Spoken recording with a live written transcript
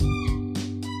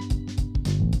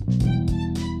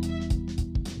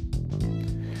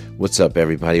What's up,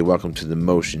 everybody? Welcome to the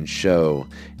Motion Show,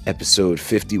 episode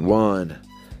 51.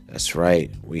 That's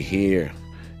right, we here,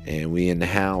 and we in the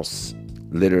house,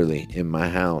 literally in my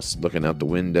house, looking out the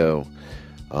window.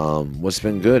 What's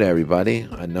been good, everybody?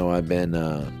 I know I've been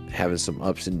having some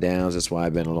ups and downs. That's why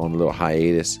I've been on a little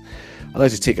hiatus. I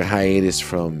like to take a hiatus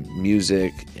from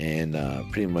music and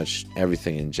pretty much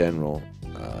everything in general,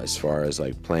 as far as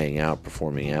like playing out,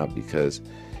 performing out, because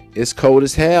it's cold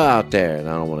as hell out there, and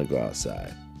I don't want to go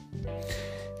outside.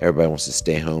 Everybody wants to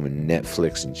stay home and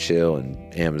Netflix and chill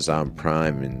and Amazon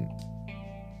Prime and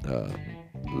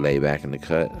lay back in the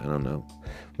cut. I don't know.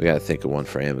 We got to think of one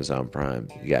for Amazon Prime.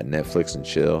 You got Netflix and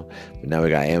chill, but now we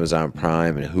got Amazon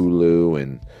Prime and Hulu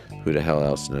and who the hell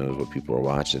else knows what people are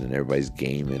watching, and everybody's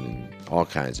gaming and all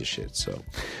kinds of shit. So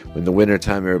when the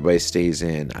wintertime, everybody stays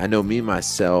in. I know me,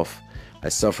 myself, I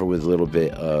suffer with a little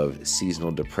bit of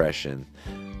seasonal depression,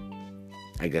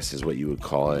 I guess is what you would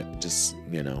call it. Just,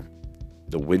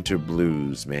 the winter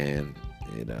blues, man.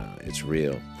 It's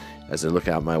real. As I look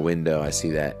out my window, I see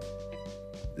that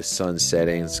the sun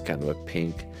setting. It's kind of a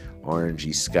pink,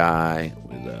 orangey sky.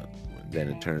 Then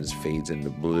it fades into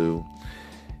blue.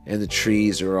 And the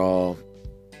trees are all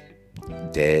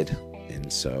dead.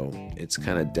 And so it's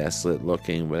kind of desolate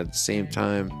looking, but at the same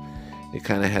time, it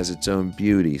kind of has its own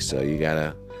beauty. So you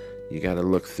gotta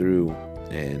look through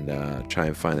and try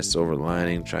and find a silver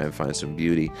lining, try and find some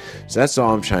beauty. So that's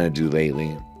all I'm trying to do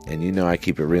lately. And I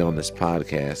keep it real on this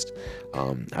podcast.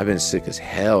 I've been sick as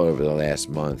hell over the last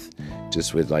month,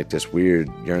 just with like this weird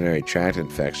urinary tract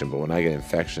infection. But when I get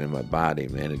infection in my body,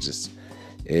 man,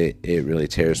 it really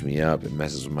tears me up. It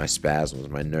messes with my spasms,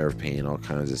 my nerve pain, all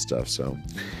kinds of stuff. So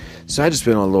I just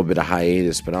been on a little bit of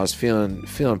hiatus, but I was feeling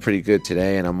pretty good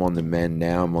today, and I'm on the mend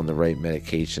now. I'm on the right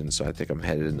medication, so I think I'm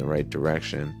headed in the right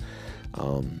direction.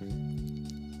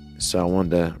 So I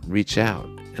wanted to reach out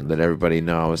and let everybody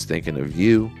know I was thinking of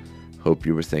you. Hope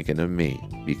you were thinking of me,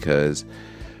 because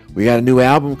we got a new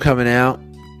album coming out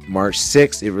March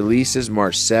 6th. It releases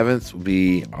March 7th. Will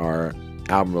be our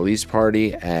album release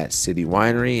party at City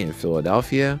Winery in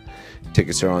Philadelphia.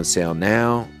 Tickets are on sale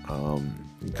now.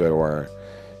 Go to our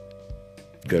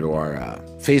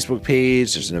Facebook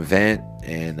page. There's an event,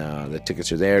 and the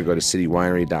tickets are there. Go to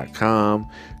citywinery.com.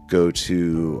 Go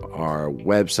to our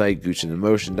website,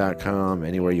 gucciinthemotion.com,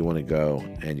 anywhere you want to go,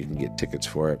 and you can get tickets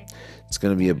for it. It's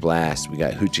going to be a blast. We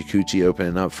got Hoochie Coochie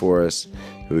opening up for us,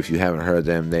 who, if you haven't heard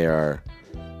them, they are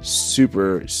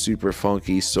super, super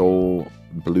funky, soul,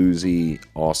 bluesy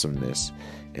awesomeness.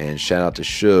 And shout out to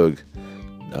Suge.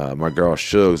 My girl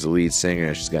Suge's the lead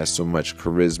singer. She's got so much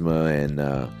charisma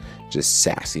and just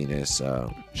sassiness.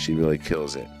 She really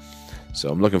kills it. So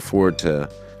I'm looking forward to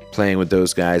playing with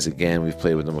those guys again. We've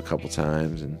played with them a couple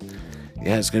times, and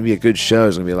yeah, it's going to be a good show.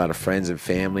 There's going to be a lot of friends and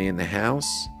family in the house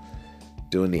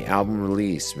doing the album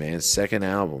release, man. Second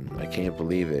album. I can't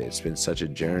believe it. It's been such a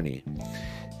journey.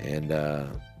 And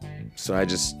so I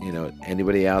just,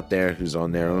 anybody out there who's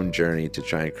on their own journey to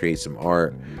try and create some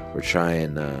art or try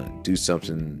and do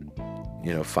something,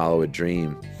 follow a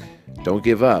dream, don't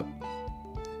give up.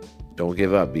 Don't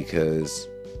give up, because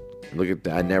look at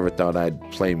that. I never thought I'd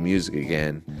play music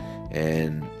again,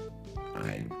 and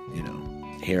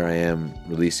here I am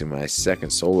releasing my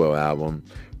second solo album,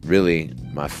 really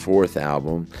my fourth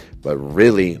album, but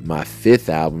really my fifth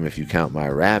album if you count my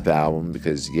rap album,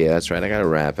 because yeah, that's right, I got a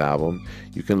rap album.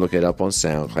 You can look it up on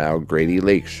SoundCloud, Grady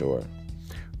Lakeshore.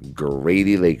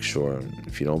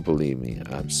 If you don't believe me,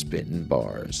 I'm spitting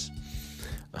bars.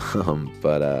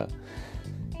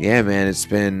 Yeah, man, it's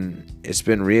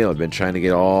been real. I've been trying to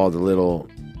get all the little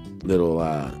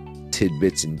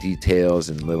tidbits and details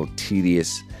and little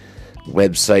tedious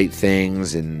website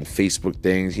things and Facebook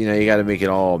things. You got to make it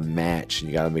all match,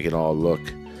 and you got to make it all look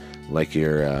like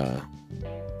you're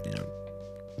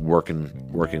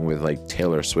working with like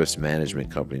Taylor Swift's management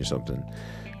company or something.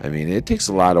 I mean, it takes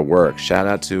a lot of work. Shout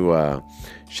out to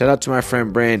my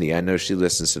friend Brandy. I know she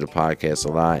listens to the podcast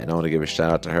a lot, and I want to give a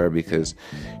shout out to her because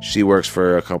she works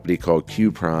for a company called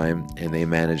Q Prime, and they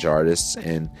manage artists,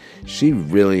 and she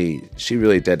really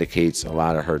dedicates a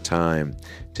lot of her time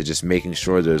to just making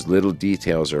sure those little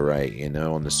details are right,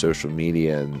 on the social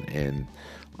media and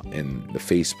the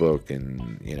Facebook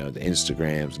and the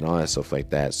Instagrams and all that stuff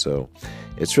like that. So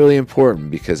it's really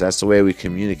important, because that's the way we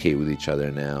communicate with each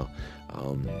other now.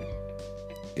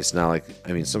 It's not like,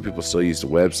 some people still use the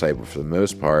website, but for the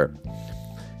most part,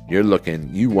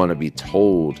 you want to be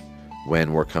told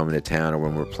when we're coming to town or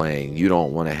when we're playing. You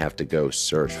don't want to have to go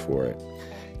search for it.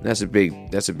 And that's a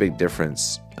big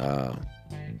difference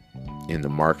in the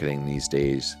marketing these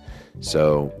days.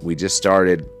 So we just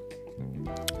started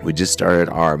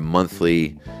our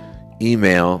monthly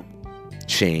email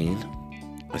chain.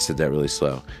 I said that really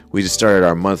slow. We just started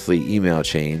our monthly email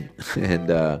chain,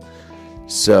 and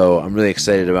so I'm really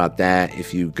excited about that.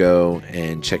 If you go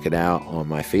and check it out on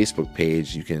my Facebook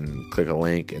page, you can click a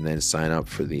link and then sign up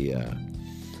for the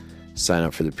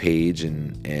page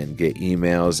and get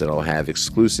emails that'll have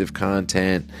exclusive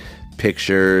content,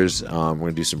 pictures. We're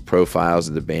gonna do some profiles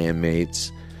of the bandmates,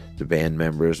 the band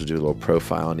members. We'll do a little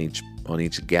profile on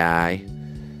each guy,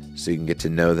 so you can get to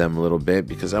know them a little bit,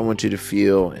 because I want you to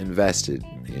feel invested.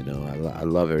 You know, I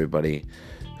love everybody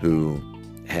who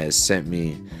has sent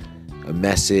me a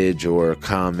message or a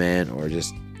comment or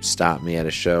just stopped me at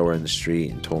a show or in the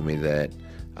street and told me that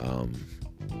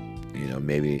you know,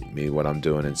 maybe what I'm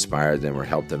doing inspired them or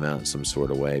helped them out in some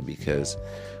sort of way, because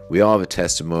we all have a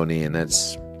testimony, and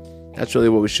that's really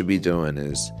what we should be doing,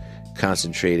 is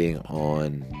concentrating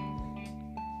on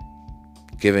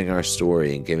giving our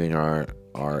story and giving our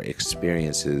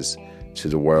experiences to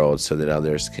the world, so that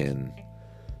others can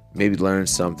maybe learn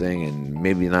something and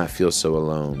maybe not feel so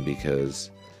alone,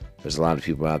 because there's a lot of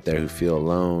people out there who feel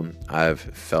alone. I've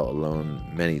felt alone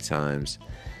many times,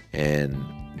 and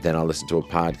then I'll listen to a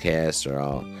podcast, or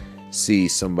I'll see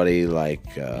somebody like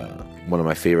one of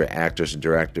my favorite actors and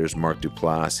directors, Mark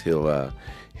Duplass. He'll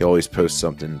always post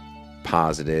something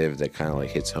positive that kind of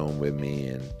like hits home with me,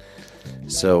 and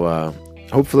so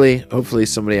hopefully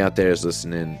somebody out there is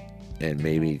listening and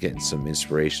maybe getting some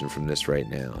inspiration from this right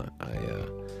now.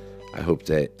 I hope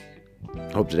that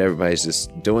everybody's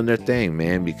just doing their thing,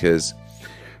 man, because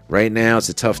right now it's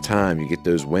a tough time. You get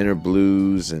those winter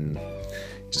blues and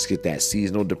just get that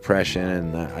seasonal depression,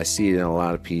 and I see it in a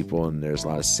lot of people, and there's a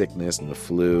lot of sickness and the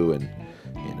flu, and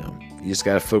you know, you just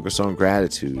got to focus on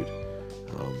gratitude.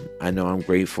 I know I'm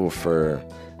grateful for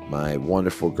my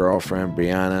wonderful girlfriend,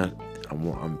 Brianna.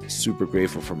 I'm super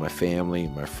grateful for my family,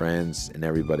 my friends, and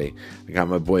everybody. I got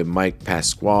my boy Mike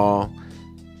Pasquale.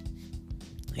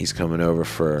 He's coming over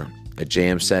for a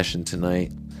jam session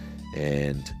tonight,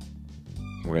 and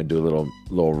we're gonna do a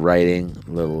little writing,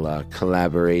 a little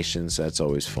collaboration, so that's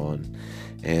always fun.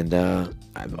 And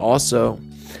I've also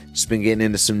just been getting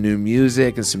into some new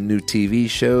music and some new TV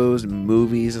shows and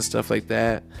movies and stuff like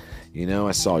that. You know,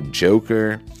 I saw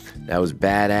Joker. That was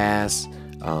badass.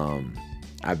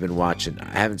 I've been watching.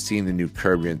 I haven't seen the new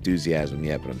Curb Your Enthusiasm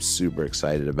yet, but I'm super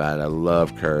excited about it. I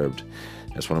love Curbed.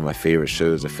 That's one of my favorite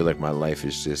shows. I feel like my life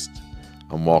is just,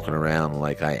 I'm walking around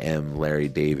like I am Larry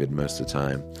David most of the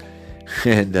time.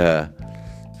 And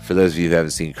for those of you who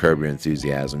haven't seen Curb Your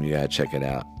Enthusiasm, you gotta check it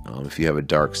out. If you have a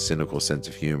dark, cynical sense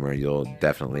of humor, you'll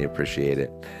definitely appreciate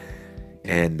it.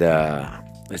 And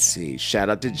let's see, shout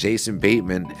out to Jason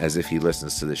Bateman, as if he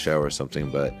listens to the show or something,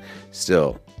 but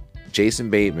still, Jason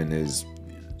Bateman is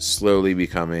slowly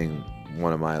becoming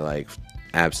one of my like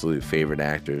absolute favorite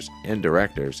actors and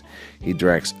directors. He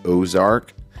directs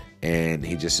Ozark, and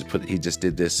he just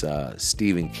did this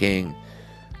Stephen King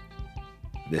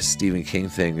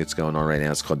thing that's going on right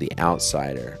now. It's called The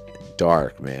Outsider.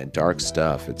 Dark, man, dark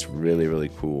stuff. It's really, really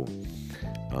cool.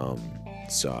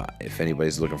 So if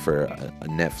anybody's looking for a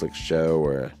Netflix show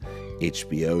or a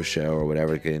HBO show or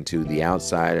whatever to get into, The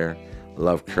Outsider.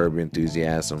 Love Curb Your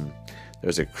Enthusiasm.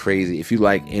 There's a crazy, if you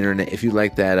like internet, if you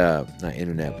like that, not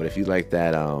internet, but if you like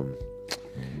that, kind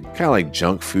of like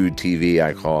junk food TV,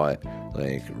 I call it,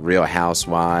 like Real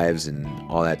Housewives and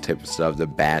all that type of stuff, The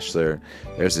Bachelor.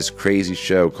 There's this crazy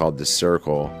show called The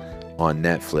Circle on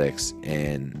Netflix,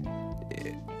 and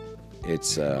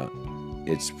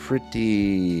it's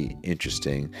pretty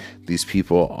interesting. These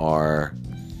people are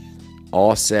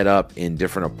all set up in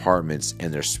different apartments,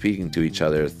 and they're speaking to each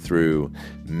other through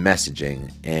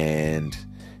messaging, and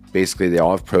basically they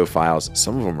all have profiles.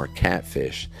 Some of them are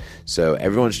catfish, so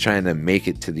everyone's trying to make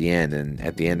it to the end, and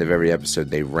at the end of every episode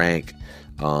they rank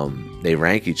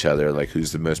each other, like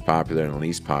who's the most popular and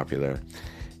least popular.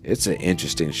 It's an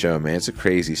interesting show, man. It's a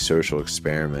crazy social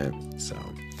experiment. So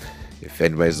if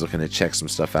anybody's looking to check some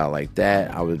stuff out like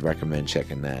that, I would recommend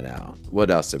checking that out.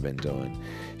 What else I've been doing?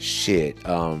 Shit.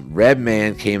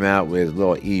 Redman came out with a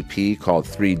little EP called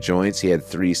 3 Joints. He had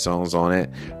 3 songs on it.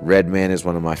 Redman is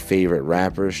one of my favorite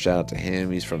rappers. Shout out to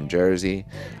him. He's from Jersey.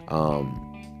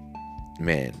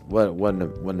 Man, what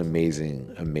an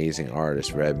amazing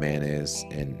artist Redman is.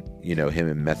 And you know, him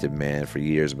and Method Man for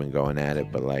years have been going at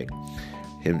it, but like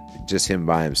him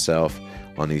by himself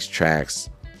on these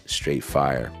tracks, straight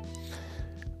fire.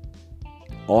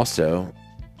 Also,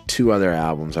 2 other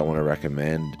albums I want to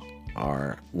recommend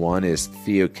are, one is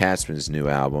Theo Katzman's new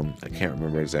album. I can't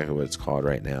remember exactly what it's called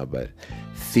right now, but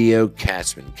Theo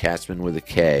Katzman with a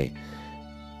K.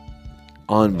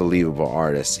 Unbelievable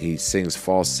artist. He sings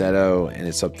falsetto, and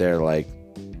it's up there like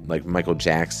Michael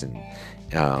Jackson.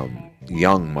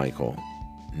 young Michael,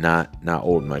 not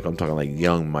old Michael. I'm talking like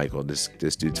young Michael. This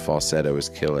dude's falsetto is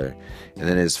killer, and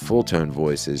then his full tone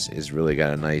voice is really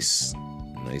got a nice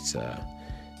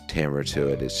timbre to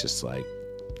it. It's just like,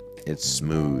 it's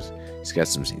smooth.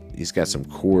 He's got some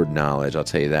chord knowledge, I'll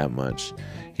tell you that much.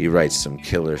 He writes some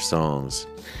killer songs.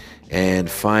 And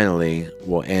finally,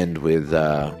 we'll end with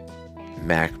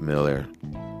Mac Miller.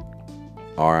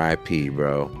 R.I.P.,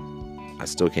 bro. I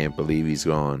still can't believe he's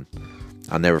gone.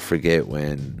 I'll never forget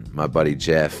when my buddy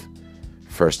Jeff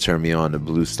first turned me on to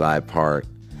Blue Slide Park,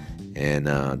 and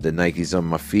the Nikes on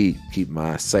my feet keep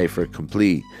my cipher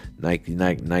complete. Nikes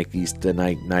to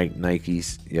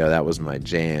Nikes. Yeah, that was my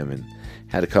jam, and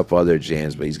had a couple other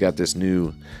jams. But he's got this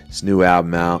new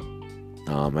album out.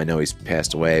 I know he's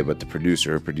passed away, but the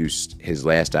producer who produced his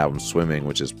last album, Swimming,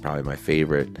 which is probably my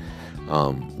favorite,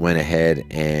 went ahead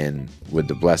and, with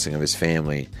the blessing of his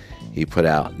family, he put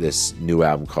out this new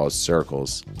album called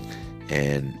Circles.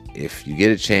 And if you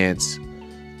get a chance,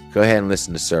 go ahead and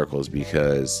listen to Circles,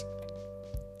 because,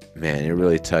 man, it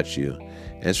really touched you.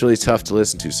 And it's really tough to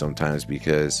listen to sometimes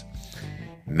because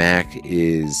Mac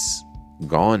is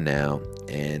gone now,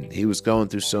 and he was going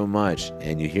through so much,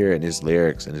 and you hear it in his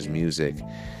lyrics and his music.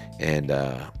 And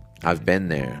I've been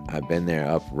there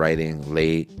up writing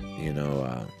late,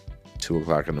 2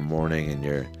 o'clock in the morning, and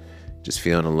you're just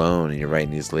feeling alone, and you're writing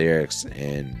these lyrics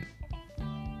and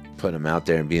putting them out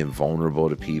there and being vulnerable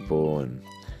to people. And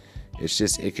it's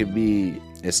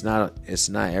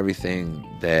not everything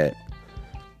that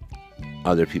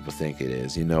other people think it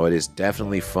is. It is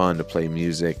definitely fun to play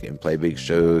music and play big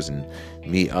shows and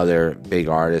meet other big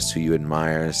artists who you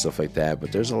admire and stuff like that,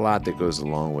 but there's a lot that goes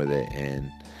along with it.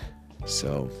 And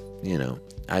so,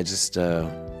 I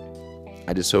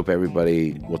just hope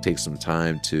everybody will take some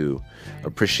time to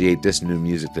appreciate this new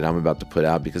music that I'm about to put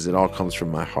out, because it all comes from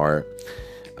my heart.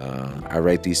 I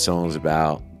write these songs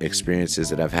about experiences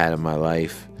that I've had in my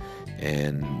life,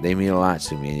 and they mean a lot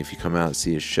to me. And if you come out and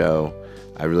see a show,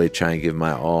 I really try and give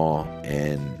my all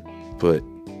and put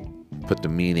the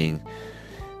meaning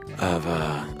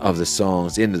of the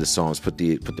songs into the songs, put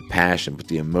the passion, put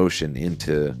the emotion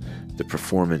into the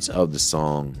performance of the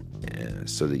song,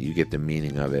 so that you get the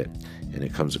meaning of it and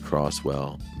it comes across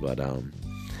well. But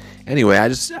anyway,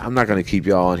 I'm not going to keep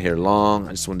y'all on here long.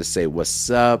 I just wanted to say what's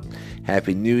up,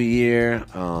 Happy New Year,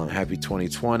 Happy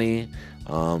 2020.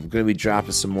 I'm going to be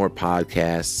dropping some more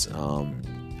podcasts.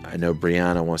 I know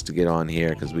Brianna wants to get on here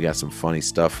because we got some funny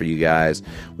stuff for you guys.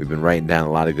 We've been writing down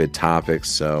a lot of good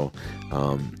topics, so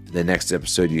the next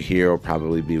episode you hear will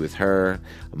probably be with her.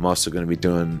 I'm also going to be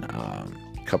doing a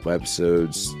couple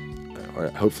episodes, or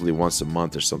hopefully once a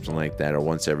month or something like that, or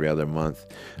once every other month,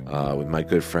 with my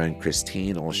good friend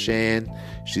Christine Olshan.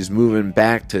 She's moving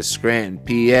back to Scranton,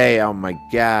 PA. Oh my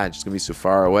God, she's going to be so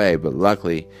far away, but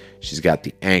luckily she's got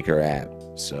the Anchor app,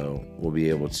 so we'll be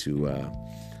able to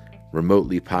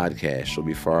remotely podcast. She'll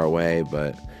be far away,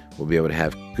 but we'll be able to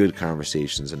have good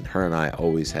conversations, and her and I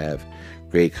always have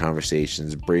great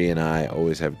conversations. Bree and I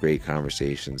always have great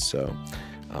conversations. So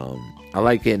I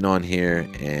like getting on here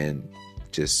and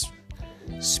just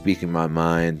speaking my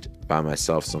mind by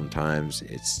myself. Sometimes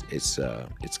it's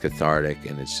cathartic,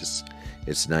 and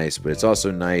it's nice, but it's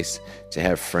also nice to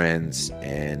have friends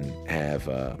and have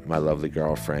my lovely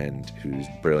girlfriend who's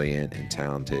brilliant and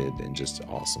talented and just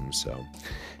awesome. So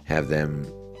have them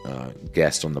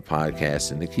guest on the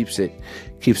podcast, and it keeps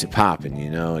it popping.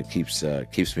 It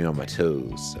keeps me on my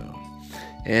toes. So,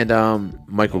 and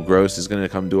Michael Gross is going to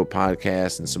come do a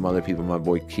podcast, and some other people, my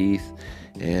boy Keith,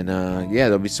 and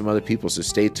there'll be some other people. So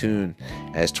stay tuned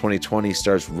as 2020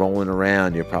 starts rolling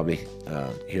around. You'll probably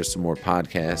hear some more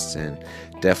podcasts, and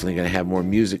definitely going to have more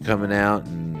music coming out,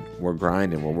 and we're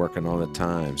grinding. We're working all the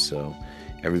time. So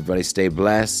everybody stay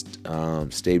blessed,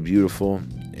 stay beautiful,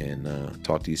 and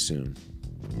talk to you soon.